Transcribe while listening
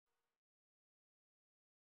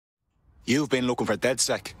You've been looking for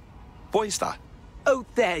DedSec. Why's that? Oh,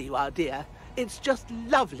 there you are, dear. It's just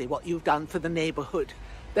lovely what you've done for the neighbourhood.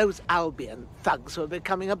 Those Albion thugs were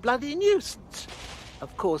becoming a bloody nuisance.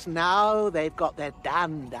 Of course, now they've got their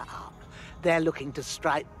dander up. They're looking to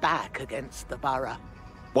strike back against the borough.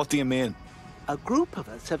 What do you mean? A group of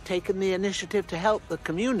us have taken the initiative to help the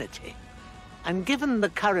community. And given the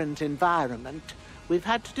current environment, we've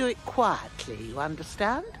had to do it quietly, you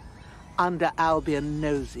understand? Under Albion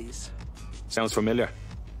noses. Sounds familiar.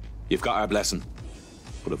 You've got our blessing.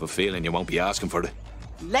 But I've a feeling you won't be asking for it.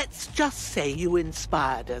 Let's just say you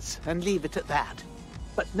inspired us, and leave it at that.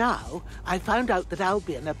 But now, I found out that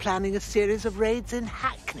Albion are planning a series of raids in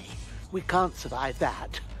Hackney. We can't survive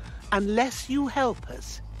that. Unless you help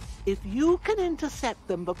us. If you can intercept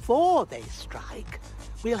them before they strike,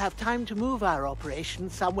 we'll have time to move our operation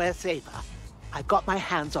somewhere safer. I've got my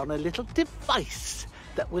hands on a little device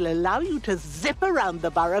that will allow you to zip around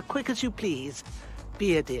the borough quick as you please.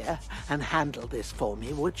 Be a dear and handle this for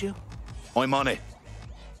me, would you? I'm on it.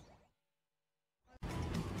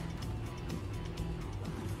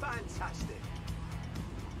 Fantastic.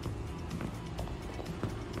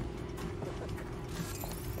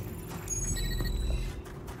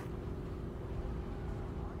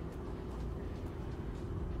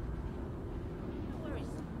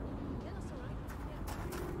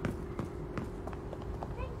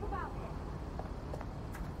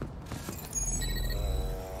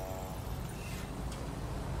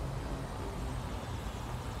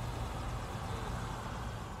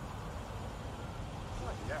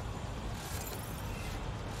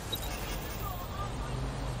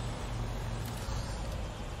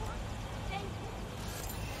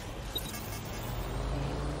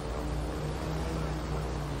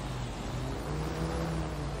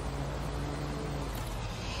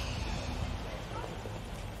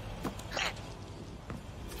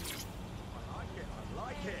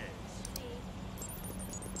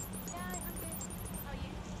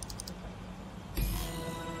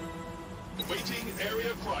 Awaiting area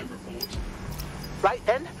crime report. Right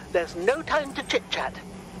then, there's no time to chit-chat.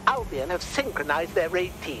 Albion have synchronized their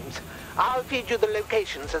raid teams. I'll feed you the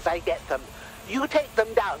locations as I get them. You take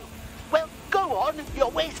them down. Well, go on, you're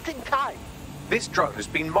wasting time. This drone has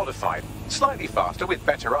been modified, slightly faster with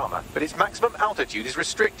better armor, but its maximum altitude is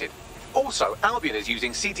restricted. Also, Albion is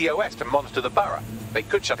using CTOS to monitor the borough. They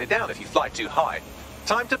could shut it down if you fly too high.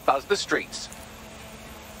 Time to buzz the streets.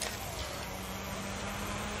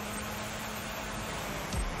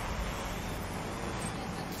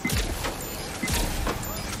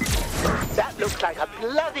 That looks like a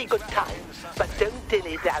bloody good time, but don't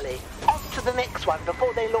dilly-dally. On to the next one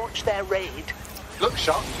before they launch their raid. Look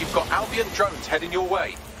sharp, you've got Albion drones heading your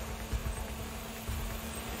way.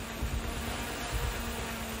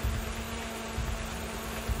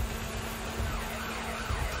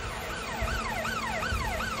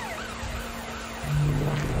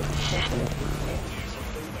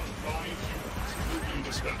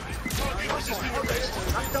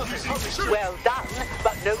 Well done,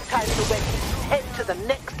 but no time to wait. Head to the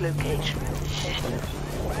next location.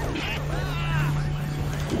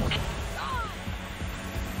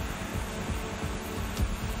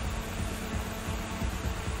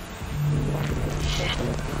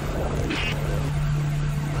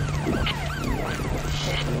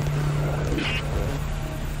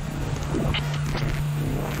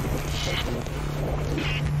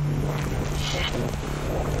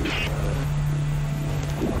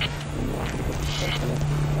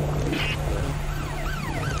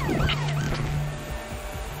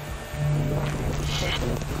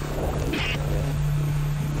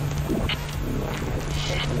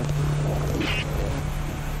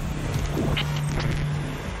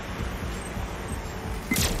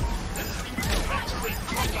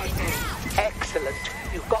 Excellent.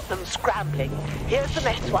 You've got them scrambling. Here's the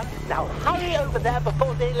next one. Now hurry over there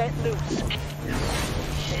before they let loose.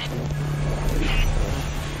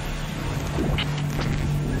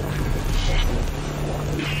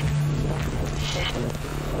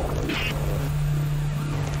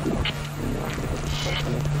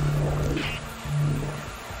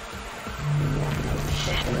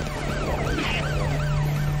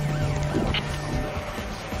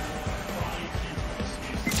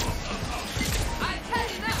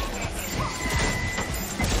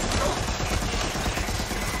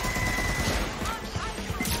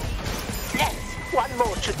 One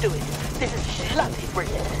more should do it. This is bloody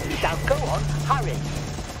brilliant. Now go on, hurry.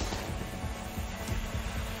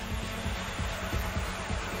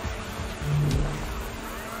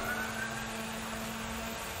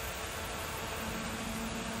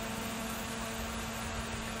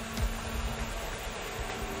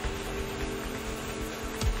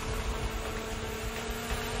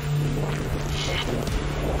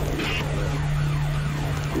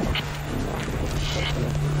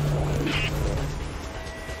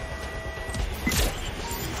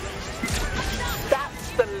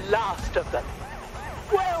 most of them.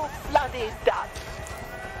 Well bloody done.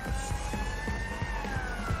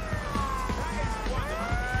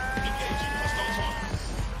 Engaging hostile targets.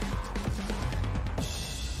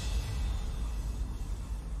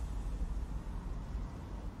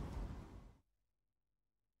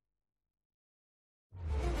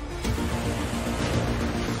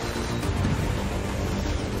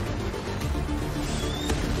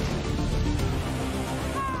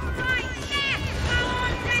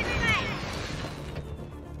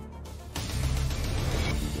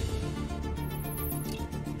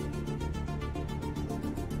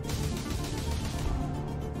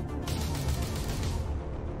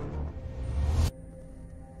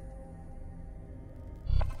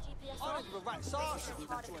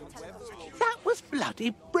 That was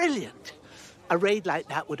bloody brilliant. A raid like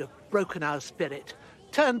that would have broken our spirit,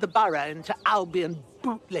 turned the borough into Albion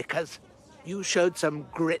bootlickers. You showed some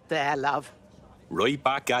grit there, love. Right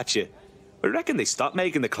back at you. I reckon they stopped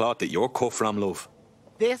making the cloth that you're cut from, love.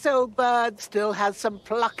 This old bird still has some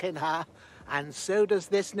pluck in her, and so does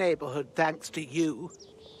this neighbourhood, thanks to you.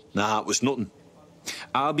 Nah, it was nothing.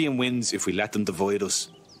 Albion wins if we let them divide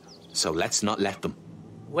us. So let's not let them.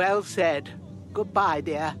 Well said. Goodbye,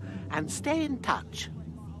 dear, and stay in touch.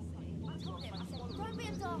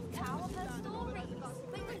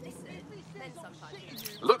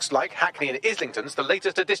 Looks like Hackney and Islington's the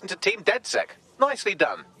latest addition to Team DedSec. Nicely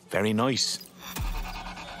done. Very nice.